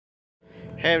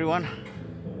Hey everyone,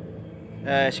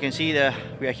 as you can see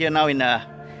we are here now in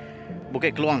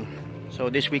Bukit Keluang.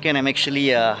 So this weekend I'm actually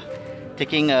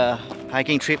taking a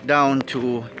hiking trip down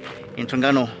to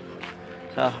Terengganu.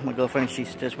 So my girlfriend,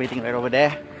 she's just waiting right over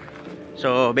there.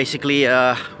 So basically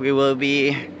we will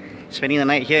be spending the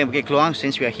night here in Bukit Keluang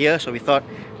since we are here. So we thought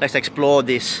let's explore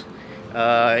this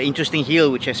interesting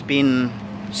hill which has been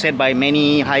said by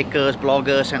many hikers,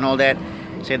 bloggers and all that,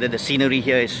 say that the scenery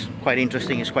here is quite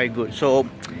interesting, it's quite good. So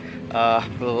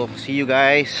we'll see you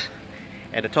guys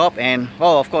at the top, and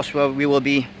of course we will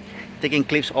be taking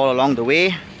clips all along the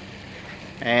way.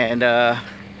 And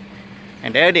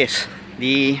there it is,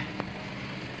 the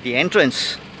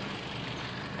entrance.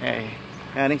 Hey,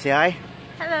 Nick, say hi.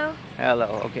 Hello.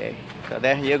 Hello. Okay, so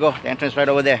there you go, the entrance right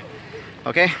over there.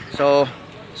 Okay, so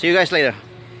see you guys later.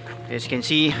 As you can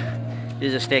see, this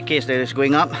is a staircase that is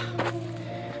going up.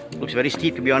 Looks very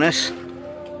steep, to be honest.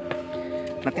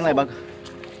 Nothing like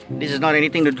this is not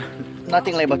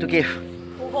nothing like Batu Cave.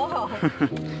 Wow.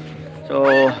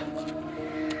 So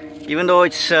even though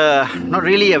it's not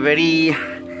really a very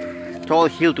tall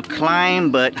hill to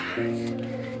climb, but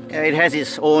it has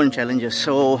its own challenges,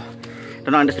 so do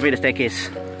not underestimate the staircase.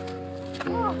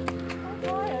 Oh, I'm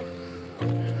tired.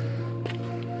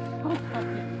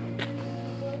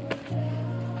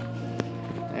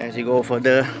 As you go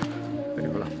further,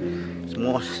 it's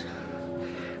more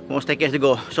staircase to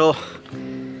go. So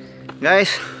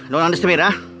guys, don't underestimate,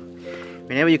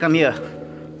 whenever you come here,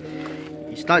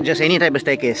 it's not just any type of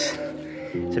staircase.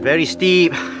 It's a very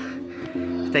steep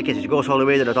staircase which goes all the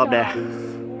way to the top there.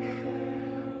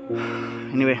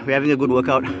 Anyway, we're having a good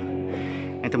workout,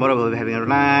 and tomorrow we'll be having a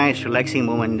nice relaxing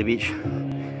moment in the beach.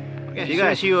 Okay, so you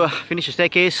guys, you finish the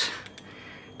staircase.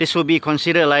 This will be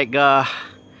considered like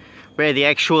where the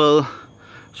actual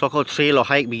so-called trail or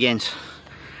hike begins.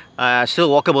 Still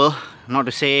walkable, not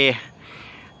to say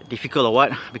difficult or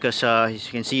what, because as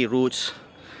you can see, routes,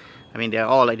 I mean, they're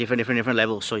all like different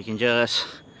levels, so you can just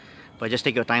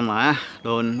take your time,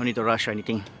 no need to rush or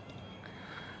anything.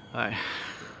 Alright,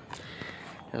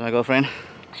 there's my girlfriend.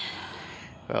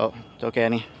 Well, it's okay,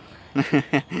 Annie.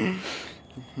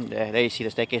 there you see the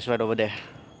staircase right over there.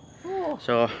 Ooh.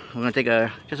 So we're gonna take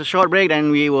just a short break,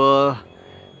 then we will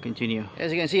continue.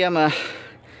 As you can see, I'm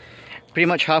pretty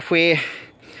much halfway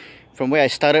from where I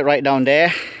started, right down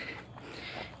there.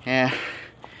 Yeah,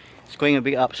 it's going a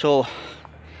bit up, so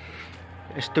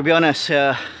to be honest,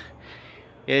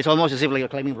 it's almost as if like you're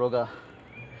climbing Broga.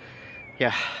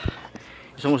 Yeah,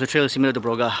 it's almost a trail similar to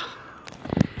Broga.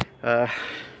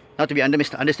 Not to be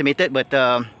underestimated, but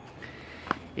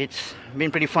it's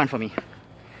been pretty fun for me.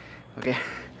 Okay,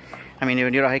 I mean,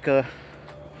 when you're a hiker,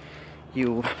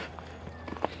 you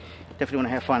definitely want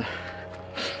to have fun.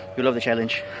 You love the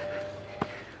challenge.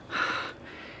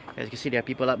 As you can see, there are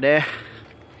people up there.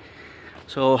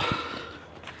 So,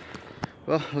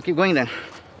 well, we'll keep going then.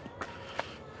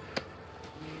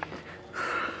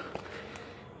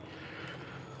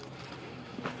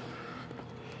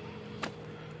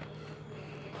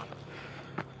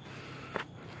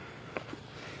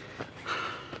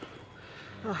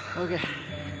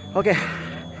 Okay.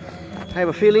 I have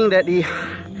a feeling that the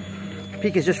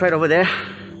peak is just right over there,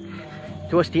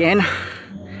 towards the end.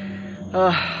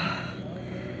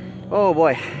 Oh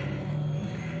boy,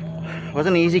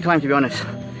 wasn't an easy climb, to be honest.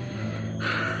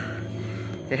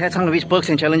 It had some of its perks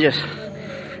and challenges.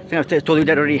 I think I've told you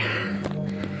that already.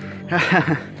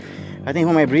 I think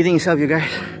for my breathing itself, you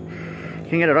guys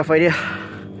can get a rough idea.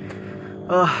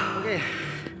 Okay,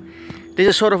 this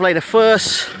is sort of like the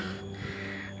first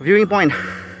viewing point.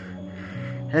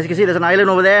 As you can see, there's an island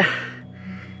over there,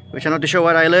 which I'm not too sure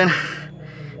what island.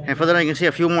 And further on, you can see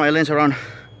a few more islands around.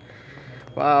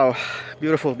 Wow,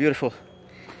 beautiful, beautiful.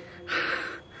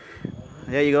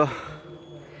 There you go.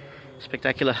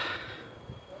 Spectacular.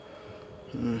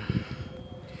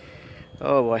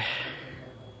 Oh boy.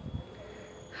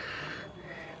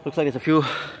 Looks like there's a few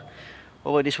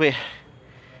over this way.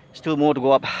 Still more to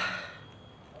go up.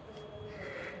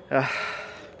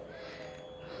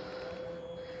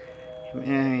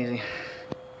 Amazing.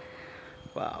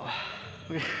 Wow.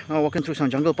 Okay, now walking through some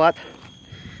jungle path,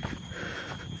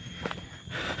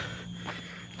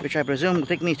 which I presume will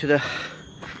take me to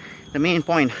the main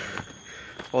point,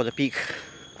 or the peak.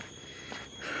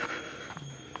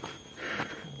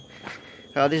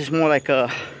 This is more like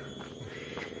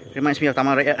reminds me of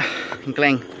Taman Rakyat in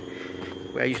Klang,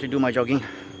 where I used to do my jogging.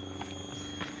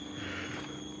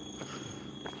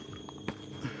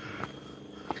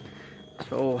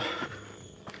 So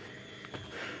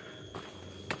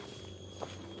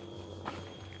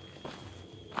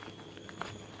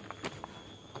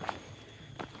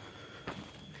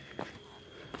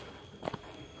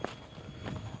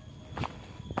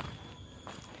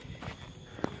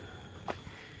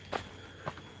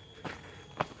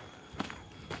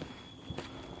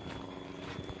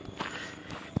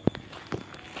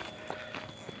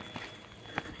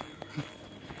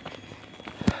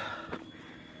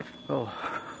Oh,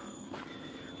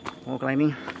 more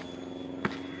climbing.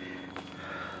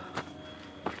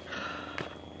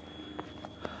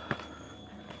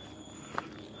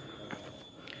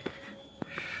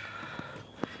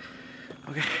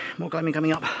 Okay, more climbing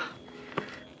coming up.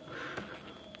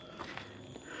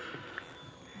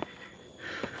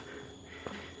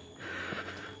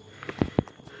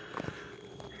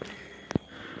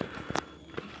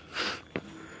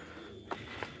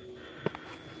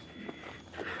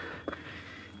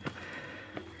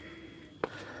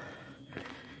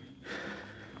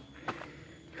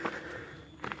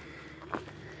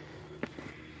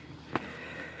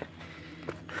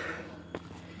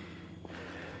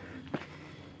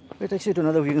 It takes you to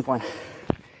another viewing point.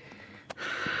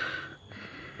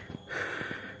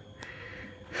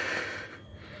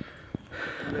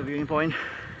 Another viewing point.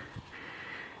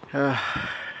 Got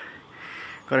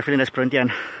a feeling that's Perhentian.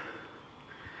 You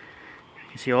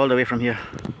can see all the way from here.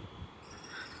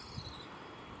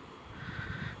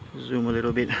 Zoom a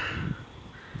little bit.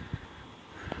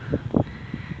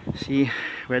 See,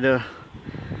 weather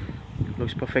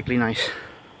looks perfectly nice.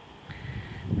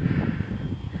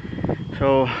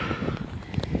 So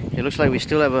it looks like we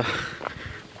still have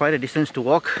quite a distance to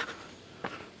walk,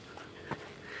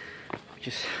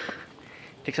 which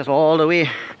takes us all the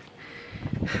way.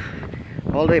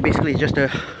 All the way basically just to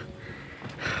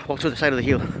walk through the side of the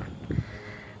hill.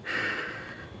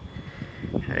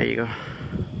 There you go.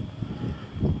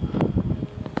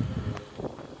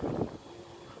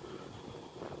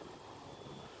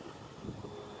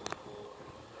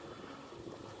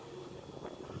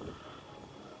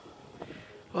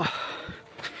 Oh,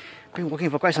 been walking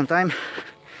for quite some time.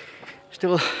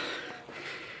 Still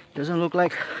doesn't look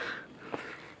like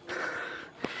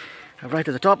I've right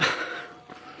to the top.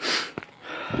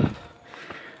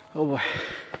 Oh boy.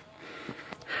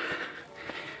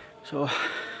 So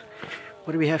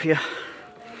what do we have here?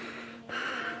 I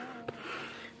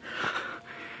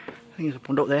think there's a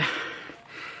pondok there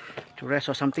to rest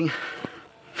or something.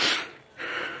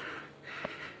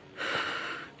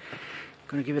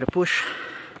 Gonna give it a push.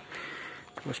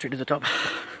 Go straight to the top.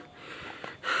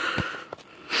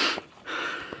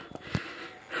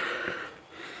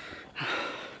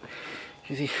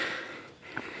 You see,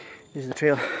 this is the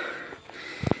trail.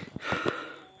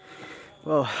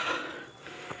 Well,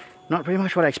 not pretty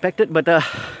much what I expected, but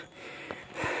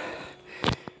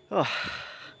oh,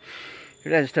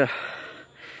 that's tough.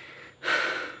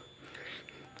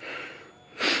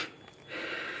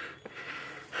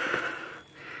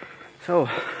 So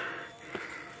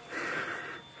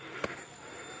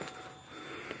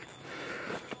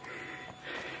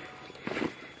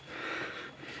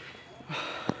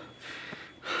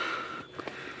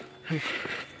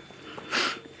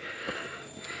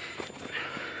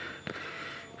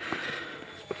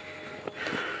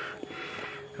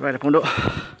right up pondok.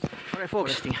 Alright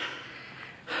folks, as you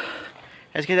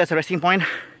can see, that's a resting point.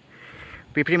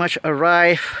 We pretty much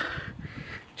arrive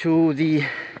to the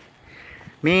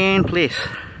main place.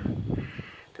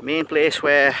 The main place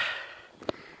where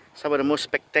some of the most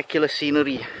spectacular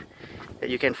scenery that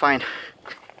you can find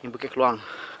in Bukit Keluang.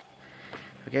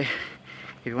 Okay,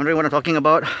 if you're wondering what I'm talking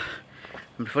about,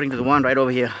 I'm referring to the one right over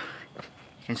here.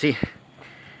 You can see.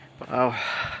 Wow,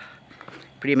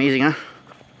 pretty amazing, huh?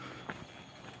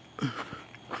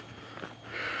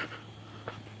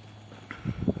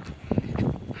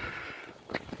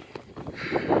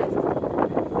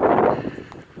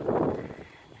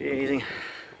 Amazing.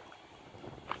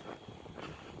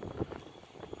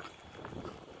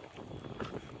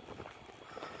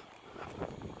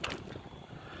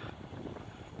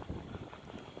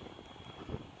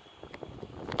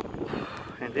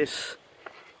 And this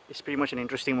is pretty much an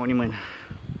interesting monument.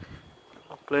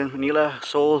 Auckland, Manila,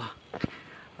 Seoul,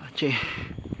 Aceh,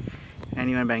 and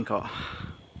even Bangkok.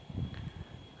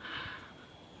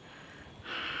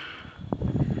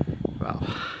 Wow.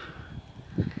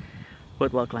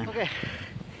 Worthwhile climb. Okay.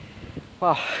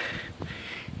 Wow.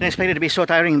 Didn't expect it to be so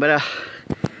tiring, but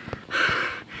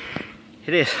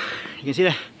it is. You can see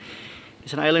that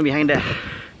there's an island behind there.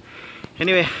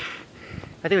 Anyway,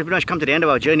 I think we've pretty much come to the end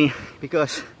of our journey,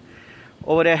 because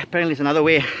over there apparently there's another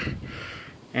way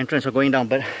entrance or going down,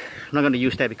 but I'm not going to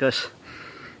use that because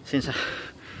since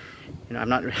I'm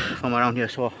not from around here,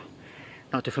 so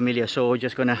not too familiar. So we're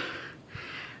just gonna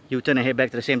U-turn and head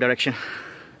back to the same direction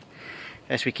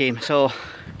as we came. So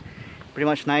pretty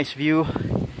much nice view,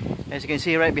 as you can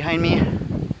see right behind me.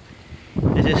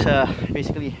 This is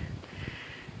basically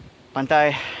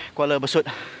Pantai Kuala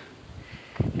Besut,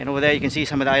 and over there you can see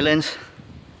some of the islands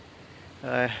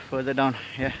further down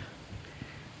here.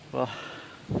 Well,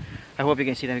 I hope you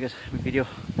can see them because my video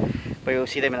but you'll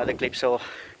see them in other clips. So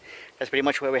that's pretty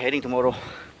much where we're heading tomorrow.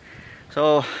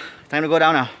 So time to go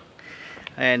down now,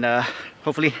 and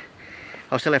hopefully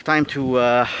I'll still have time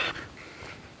to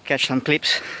catch some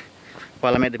clips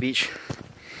while I'm at the beach.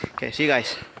 Okay, see you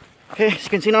guys. Okay, as you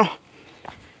can see now,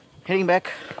 heading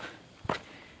back.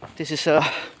 This is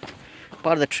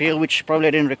part of the trail which probably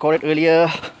I didn't record it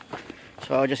earlier,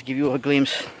 so I'll just give you a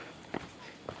glimpse.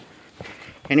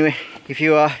 Anyway, if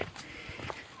you are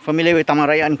familiar with Taman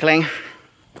Raya and Klang,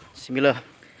 similar,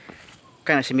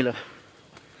 kind of similar.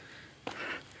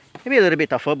 Maybe a little bit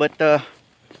tougher, but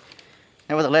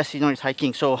nevertheless, you know, it's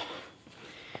hiking, so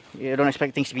you don't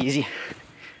expect things to be easy.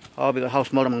 Oh, because how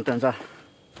small the mountains are.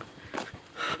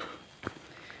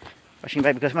 Rushing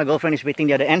back because my girlfriend is waiting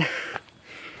the other end.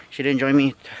 She didn't join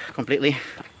me completely,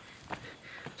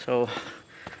 so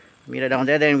meet her down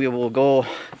there. Then we will go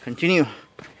continue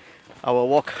our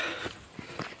walk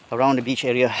around the beach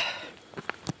area,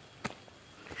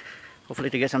 hopefully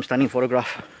to get some stunning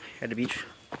photograph at the beach.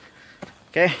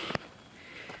 Okay,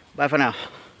 bye for now.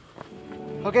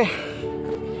 Okay,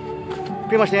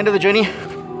 pretty much the end of the journey.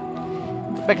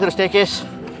 Back to the staircase.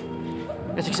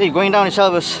 As you can see, going down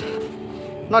itself is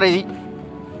not as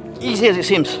easy as it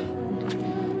seems.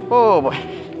 Oh boy,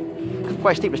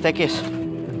 quite steep the staircase.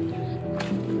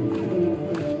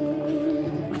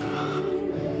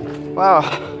 Wow,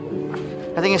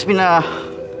 I think it's been a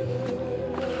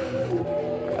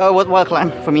worthwhile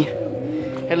climb for me.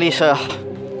 At least,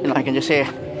 you know, I can just say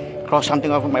cross something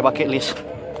off my bucket list.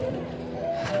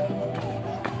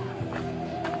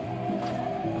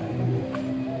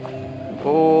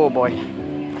 Oh boy.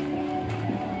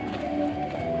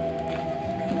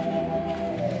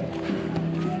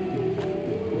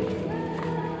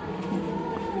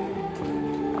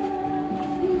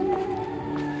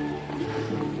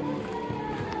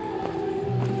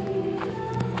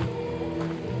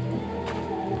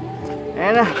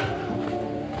 And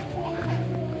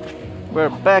we're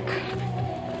back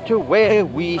to where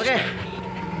we started.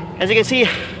 As you can see,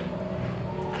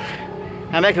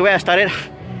 I'm back to where I started.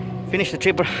 Finished the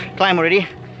trip climb already.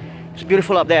 It's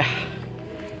beautiful up there.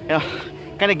 You know,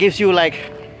 kind of gives you like,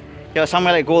 you know,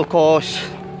 somewhere like Gold Coast,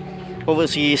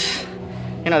 overseas,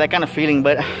 you know, that kind of feeling.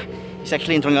 But it's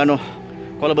actually in Terengganu,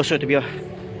 Kuala Besut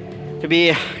to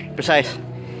be precise.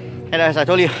 And as I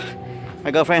told you,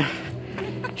 my girlfriend,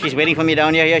 she's waiting for me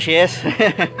down here. Here she is.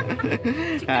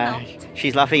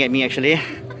 She's laughing at me actually.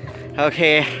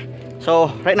 Okay, so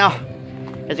right now,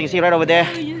 as you can see right over there,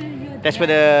 that's where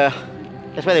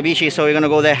the beach is. So we're gonna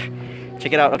go there,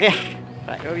 check it out. Okay,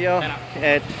 right, here we are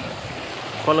at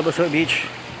Kuala Besut Beach.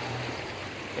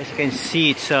 As you can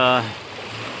see, it's kind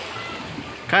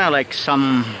of like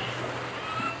some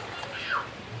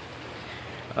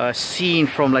scene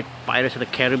from like Pirates of the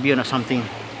Caribbean or something.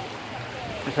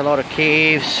 There's a lot of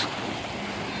caves.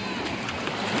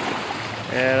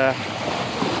 And,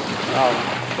 wow,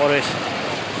 water is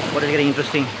getting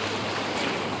interesting.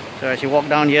 So as you walk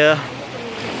down here,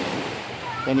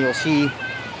 then you'll see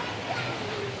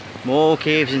more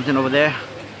caves and over there.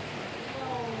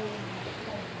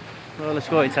 Well, let's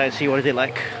go inside and see what is it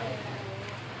like.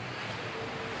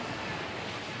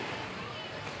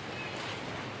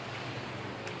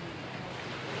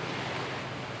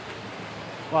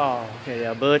 Wow, okay,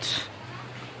 there are birds.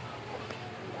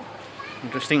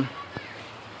 Interesting.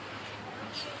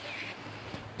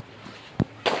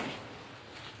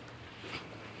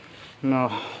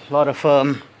 No, a lot of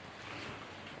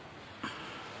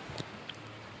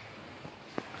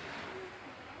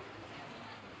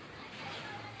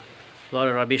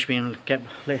rubbish being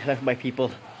left by people,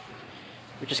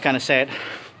 which is kind of sad.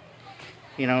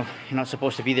 You know, you're not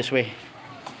supposed to be this way.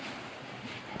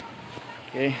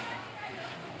 Okay.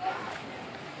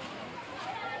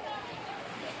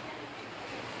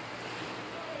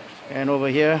 And over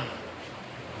here,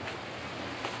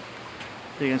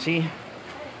 so you can see,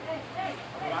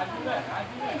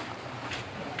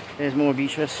 there's more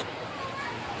beaches,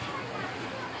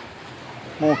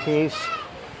 more caves.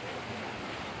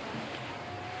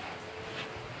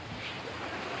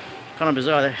 Kind of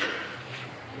bizarre that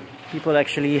people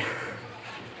actually,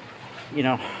 you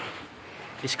know,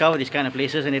 discover these kind of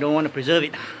places and they don't want to preserve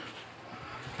it.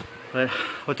 But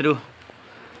what to do?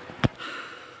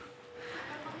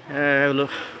 Look,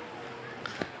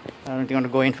 I don't think I want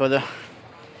to go in further.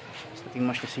 There's nothing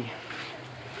much to see.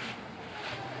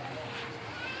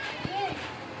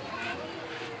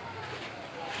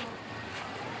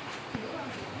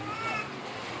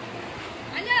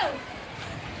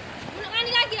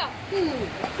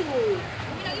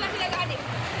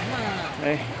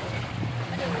 Hey.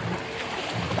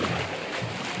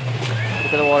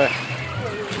 Look at the water.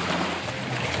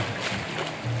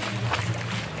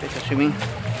 swimming.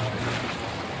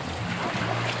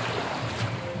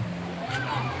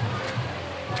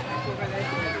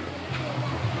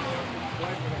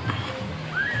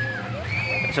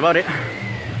 That's about it.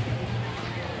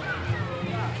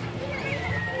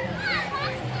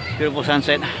 Beautiful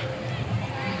sunset.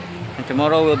 And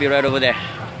tomorrow we'll be right over there.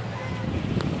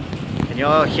 Can you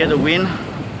all hear the wind?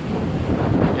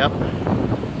 Yep.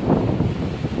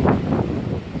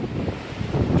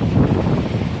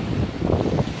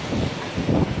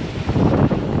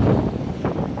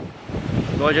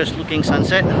 Gorgeous looking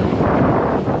sunset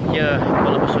here at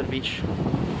Kuala Besut beach.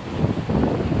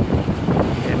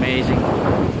 Amazing.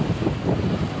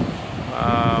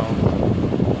 Wow.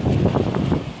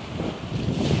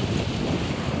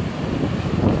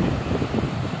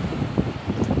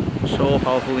 So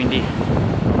powerful windy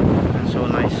and so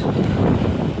nice.